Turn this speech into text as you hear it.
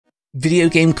Video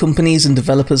game companies and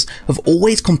developers have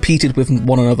always competed with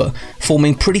one another,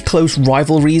 forming pretty close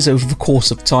rivalries over the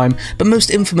course of time, but most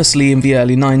infamously in the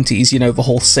early 90s, you know, the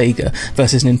whole Sega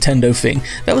versus Nintendo thing.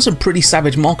 There were some pretty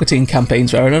savage marketing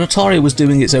campaigns there, and Atari was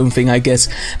doing its own thing, I guess,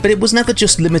 but it was never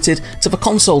just limited to the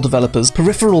console developers.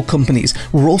 Peripheral companies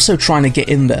were also trying to get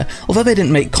in there. Although they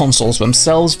didn't make consoles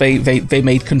themselves, they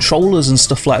made controllers and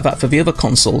stuff like that for the other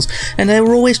consoles, and they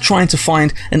were always trying to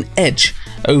find an edge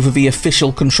over the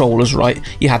official controllers, right?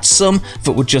 You had some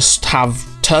that would just have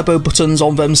turbo buttons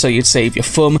on them so you'd save your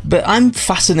thumb, but I'm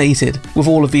fascinated with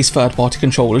all of these third-party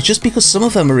controllers just because some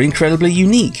of them are incredibly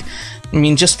unique. I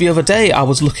mean, just the other day I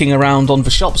was looking around on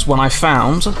the shops when I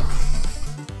found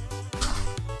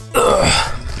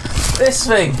this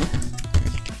thing.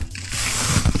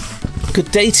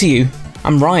 Good day to you,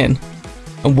 I'm Ryan,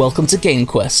 and welcome to Game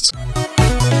Quest.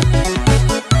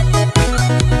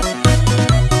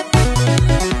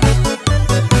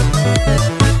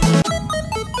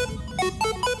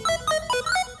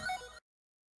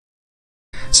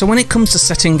 So when it comes to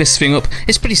setting this thing up,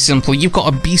 it's pretty simple. You've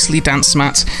got a beastly dance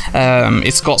mat,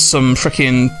 it's got some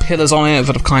freaking pillars on it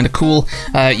that are kind of cool.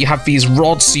 You have these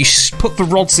rods, you put the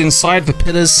rods inside the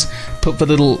pillars, put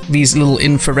these little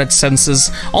infrared sensors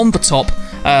on the top.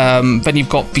 Then you've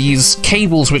got these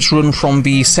cables which run from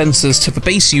the sensors to the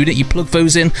base unit. You plug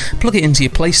those in, plug it into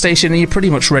your PlayStation, and you're pretty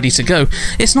much ready to go.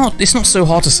 It's not so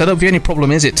hard to set up. The only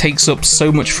problem is it takes up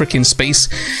so much freaking space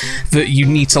that you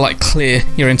need to like clear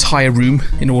your entire room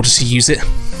in order to use it.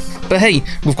 But hey,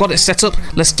 we've got it set up.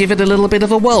 Let's give it a little bit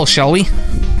of a whirl, shall we?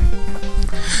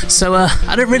 So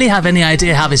I don't really have any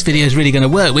idea how this video is really going to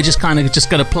work. We're just kind of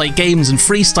going to play games and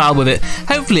freestyle with it.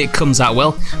 Hopefully it comes out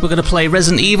well. We're going to play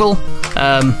Resident Evil.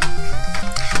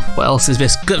 What else is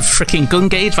this? Good freaking Gun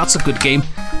Gauge. That's a good game.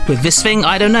 With this thing,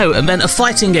 I don't know. And then a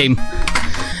fighting game.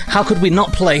 How could we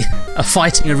not play a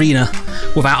fighting arena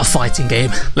without a fighting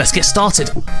game? Let's get started.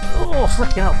 Oh,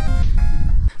 freaking hell.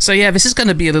 So yeah, this is going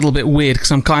to be a little bit weird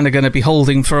because I'm kind of going to be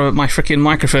holding for my freaking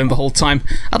microphone the whole time.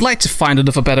 I'd like to find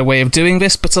another better way of doing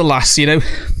this, but alas, you know.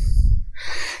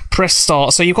 Press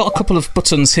start. So you've got a couple of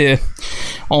buttons here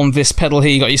on this pedal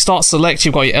here. You've got your start select,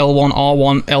 you've got your L1,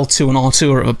 R1, L2 and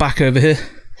R2 are at the back over here.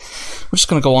 We're just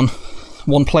going to go on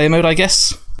one player mode, I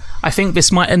guess. I think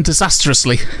this might end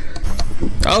disastrously.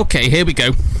 Okay, here we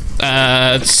go.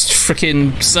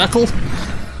 Freaking circle.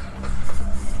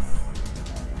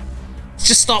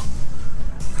 Just stop.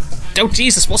 Oh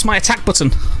Jesus, what's my attack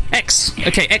button? X.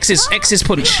 Okay, X is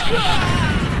punch.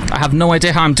 I have no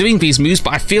idea how I'm doing these moves,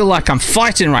 but I feel like I'm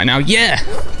fighting right now. Yeah!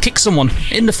 Kick someone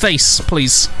in the face,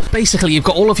 please. Basically, you've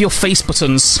got all of your face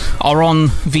buttons are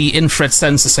on the infrared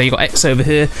sensor, so you've got X over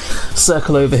here,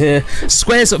 circle over here,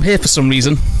 squares up here for some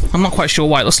reason. I'm not quite sure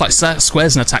why. It looks like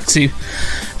squares in attack too.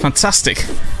 Fantastic.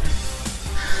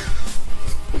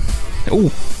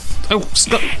 Oh,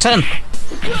 turn.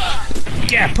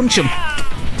 Yeah, punch him.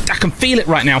 I can feel it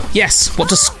right now. Yes. What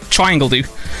does triangle do?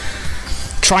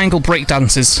 Triangle break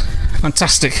dances.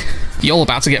 Fantastic. You're all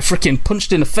about to get freaking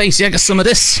punched in the face. Yeah, get some of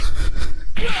this.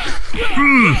 Do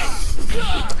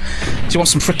you want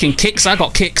some freaking kicks? I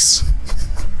got kicks.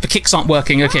 The kicks aren't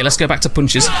working. Okay, let's go back to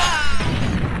punches.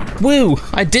 Woo!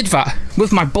 I did that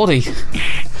with my body.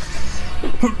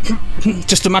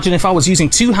 Just imagine if I was using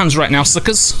two hands right now,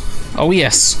 suckers. Oh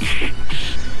yes.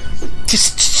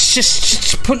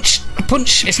 Just punch.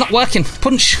 It's not working.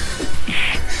 Punch.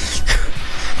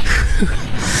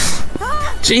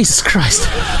 Jesus Christ.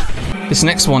 This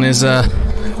next one is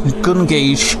Gun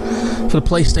Gauge for the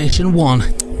PlayStation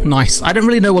 1. Nice. I don't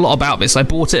really know a lot about this. I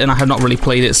bought it and I have not really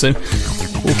played it, so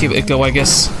we'll give it a go, I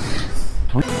guess.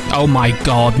 Oh my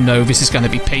god, no, this is going to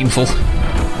be painful.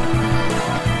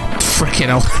 Frickin'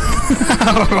 hell.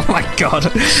 Oh my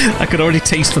god. I could already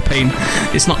taste the pain.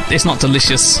 It's not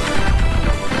delicious.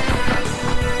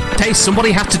 Hey,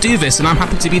 somebody had to do this, and I'm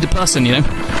happy to be the person, you know?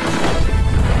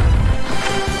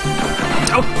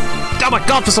 Oh my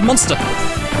god, there's a monster!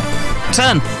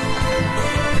 Turn!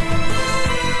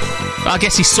 I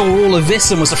guess he saw all of this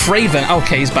and was afraid then.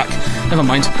 Okay, he's back. Never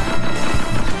mind.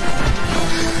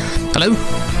 Hello?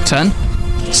 Turn.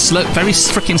 Very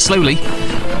freaking slowly.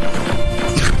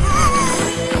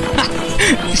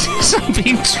 I'm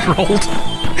being trolled.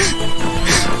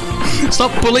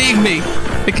 Stop bullying me,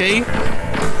 okay?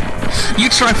 You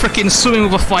try frickin' swimming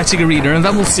with a fighting arena and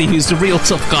then we'll see who's the real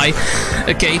tough guy.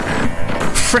 Okay.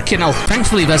 Frickin' hell.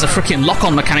 Thankfully there's a frickin'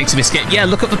 lock-on mechanic to this game. Yeah,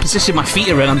 look at the position my feet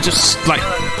are in. I'm just, like,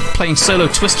 playing solo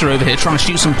Twister over here trying to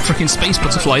shoot some frickin' space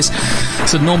butterflies.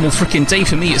 It's a normal frickin' day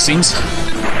for me, it seems.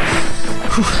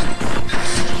 Whew.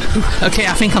 Okay,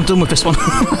 I think I'm done with this one.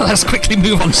 Let's quickly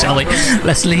move on, shall we?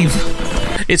 Let's leave.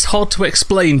 It's hard to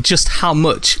explain just how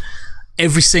much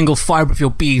every single fibre of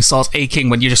your being starts aching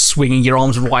when you're just swinging your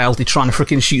arms wildly trying to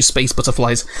frickin' shoot space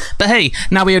butterflies. But hey,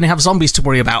 now we only have zombies to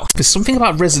worry about. There's something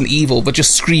about Resident Evil that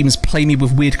just screams play me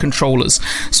with weird controllers.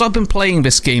 So I've been playing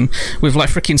this game with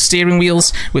like frickin' steering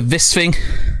wheels, with this thing.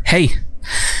 Hey,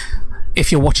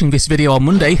 if you're watching this video on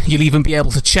Monday, you'll even be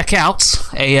able to check out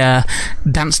a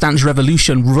Dance Dance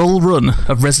Revolution roll run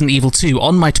of Resident Evil 2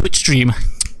 on my Twitch stream.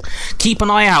 Keep an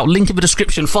eye out, link in the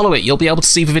description, follow it, you'll be able to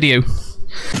see the video.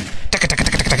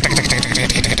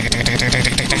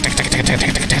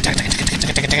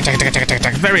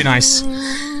 Very nice.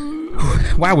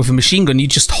 Wow, with a machine gun, you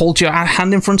just hold your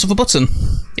hand in front of a button.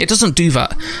 It doesn't do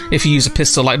that if you use a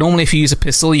pistol. Like, normally if you use a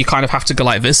pistol, you kind of have to go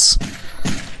like this.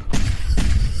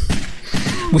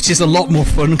 Which is a lot more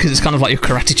fun, because it's kind of like you're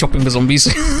karate chopping the zombies.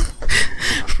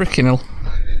 Frickin' hell.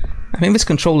 I think this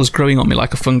controller's growing on me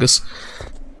like a fungus.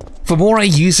 The more I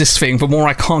use this thing, the more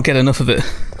I can't get enough of it.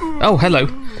 Oh, hello.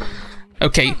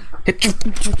 Okay.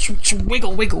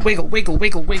 Wiggle, wiggle, wiggle, wiggle,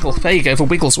 wiggle, wiggle. There you go, the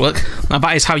wiggles work. Now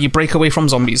that is how you break away from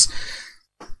zombies.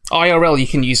 IRL, you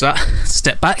can use that.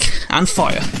 Step back and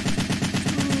fire.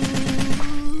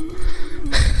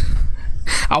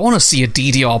 I want to see a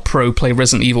DDR Pro play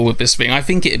Resident Evil with this thing. I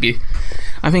think it'd be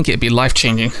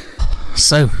life-changing.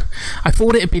 So, I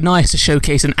thought it'd be nice to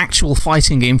showcase an actual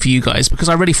fighting game for you guys, because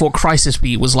I really thought Crisis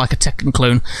Beat was like a Tekken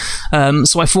clone.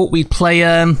 So I thought we'd play,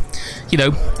 you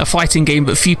know, a fighting game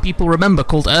that few people remember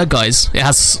called Guys. It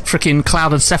has frickin'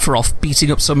 Cloud and Sephiroth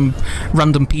beating up some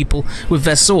random people with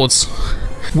their swords.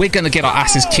 We're gonna get our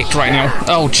asses kicked right now.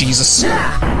 Oh, Jesus.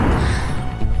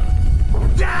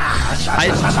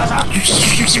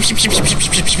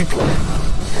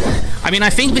 I mean, I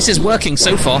think this is working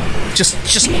so far.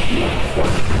 Just...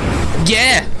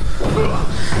 Yeah!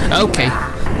 Okay.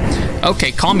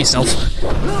 Okay, calm yourself.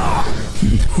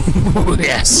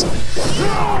 Yes.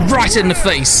 Right in the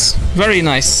face. Very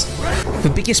nice. The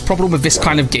biggest problem with this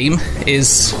kind of game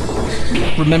is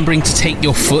remembering to take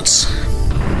your foot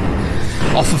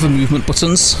off of the movement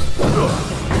buttons.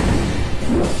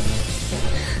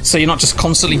 So you're not just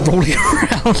constantly rolling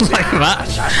around like that.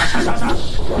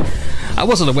 I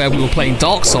wasn't aware we were playing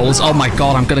Dark Souls. Oh my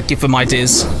god, I'm gonna give them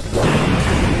ideas.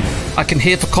 I can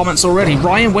hear the comments already.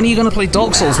 Ryan, when are you gonna play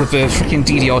Dark Souls with the freaking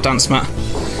DDR Dance Matt?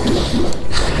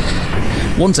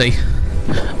 One day.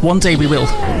 One day we will.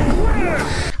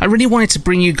 I really wanted to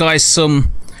bring you guys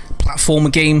some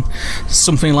platformer game,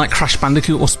 something like Crash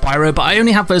Bandicoot or Spyro, but I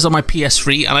only have those on my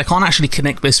PS3 and I can't actually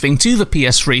connect this thing to the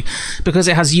PS3 because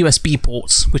it has USB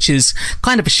ports, which is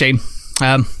kind of a shame.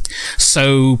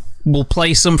 So we'll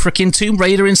play some frickin' Tomb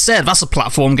Raider instead. That's a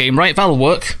platform game, right? That'll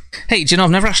work. Hey, do you know,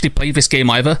 I've never actually played this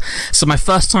game either, so my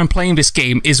first time playing this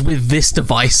game is with this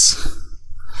device.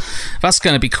 That's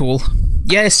gonna be cool.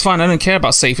 Yeah, it's fine, I don't care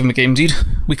about saving the game, dude.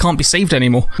 We can't be saved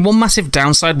anymore. One massive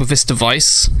downside with this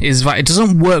device is that it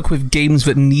doesn't work with games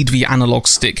that need the analog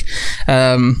stick.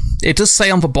 It does say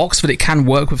on the box that it can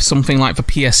work with something like the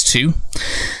PS2.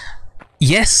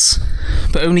 Yes,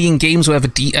 but only in games where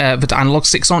the analog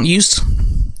sticks aren't used.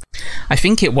 I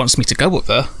think it wants me to go up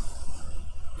there.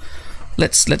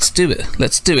 Let's do it.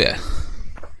 Let's do it.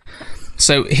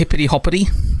 So, hippity hoppity.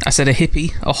 I said a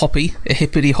hippie, a hoppy, a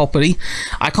hippity hoppity.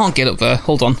 I can't get up there.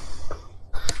 Hold on.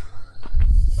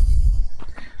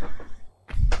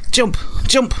 Jump!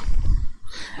 Jump!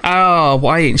 Ah,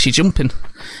 why ain't she jumping?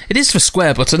 It is the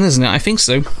square button, isn't it? I think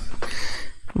so.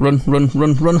 Run, run,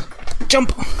 run, run.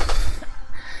 Jump!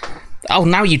 Oh,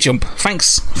 now you jump.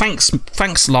 Thanks, thanks,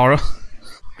 thanks, Lara.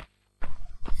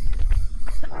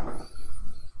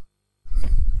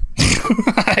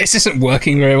 This isn't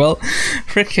working very well.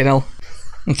 Frickin' hell.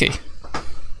 Okay.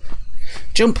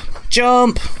 Jump!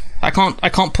 Jump! I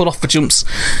can't pull off the jumps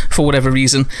for whatever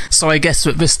reason, so I guess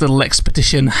that this little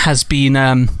expedition has been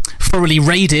thoroughly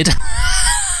raided.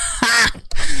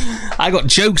 I got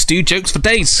jokes, dude. Jokes for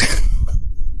days.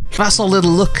 That's our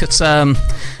little look at the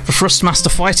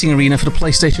Thrustmaster Fighting Arena for the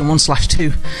PlayStation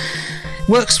 1/2.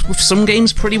 Works with some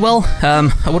games pretty well.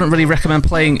 I wouldn't really recommend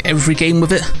playing every game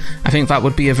with it. I think that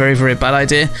would be a very, very bad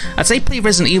idea. I'd say play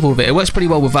Resident Evil with it. It works pretty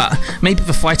well with that. Maybe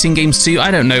the fighting games too.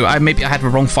 I don't know. Maybe I had the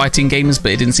wrong fighting games,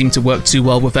 but it didn't seem to work too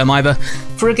well with them either.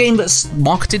 For a game that's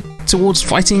marketed towards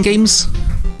fighting games,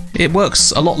 it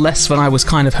works a lot less than I was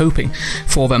kind of hoping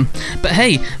for them. But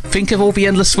hey, think of all the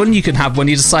endless fun you can have when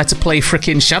you decide to play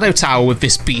frickin' Shadow Tower with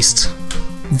this beast.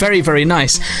 Very, very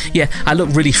nice. Yeah, I look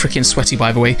really freaking sweaty,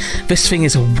 by the way. This thing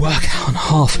is a workout and a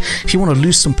half. If you want to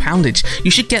lose some poundage,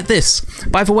 you should get this.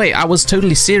 By the way, I was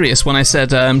totally serious when I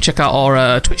said check out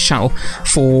our Twitch channel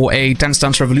for a Dance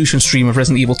Dance Revolution stream of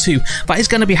Resident Evil 2. That is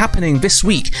going to be happening this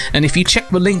week, and if you check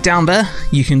the link down there,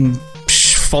 you can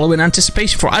follow in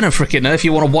anticipation for it. I don't freaking know if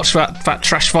you want to watch that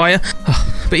trash fire.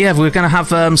 But yeah, we're going to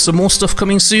have some more stuff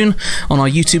coming soon on our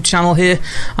YouTube channel here.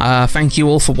 Thank you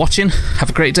all for watching. Have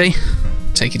a great day.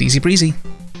 Take it easy breezy.